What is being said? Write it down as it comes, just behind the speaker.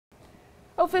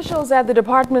Officials at the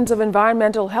Department of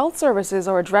Environmental Health Services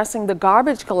are addressing the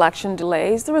garbage collection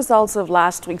delays, the results of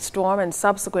last week's storm and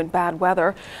subsequent bad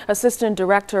weather. Assistant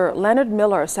Director Leonard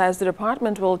Miller says the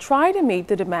department will try to meet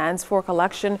the demands for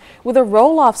collection with a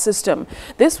roll-off system.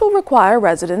 This will require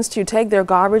residents to take their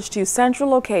garbage to central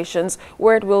locations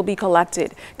where it will be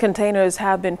collected. Containers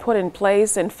have been put in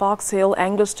place in Fox Hill,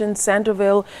 Angleton,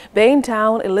 Centerville,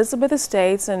 Baintown, Elizabeth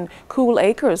Estates, and Cool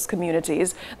Acres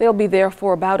communities. They'll be there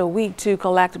for about a week to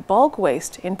collect bulk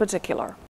waste in particular.